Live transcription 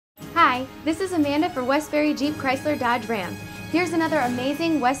Hi, this is Amanda for Westbury Jeep Chrysler Dodge Ram. Here's another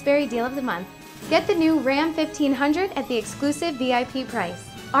amazing Westbury deal of the month. Get the new Ram 1500 at the exclusive VIP price.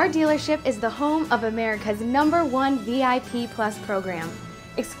 Our dealership is the home of America's #1 VIP Plus program.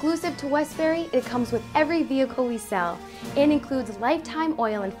 Exclusive to Westbury, it comes with every vehicle we sell. It includes lifetime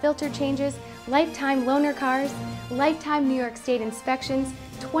oil and filter changes, lifetime loaner cars, lifetime New York State inspections,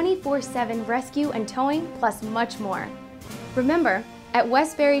 24/7 rescue and towing, plus much more. Remember, at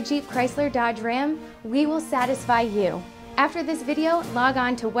Westbury Jeep Chrysler Dodge Ram, we will satisfy you. After this video, log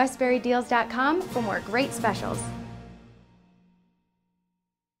on to westburydeals.com for more great specials.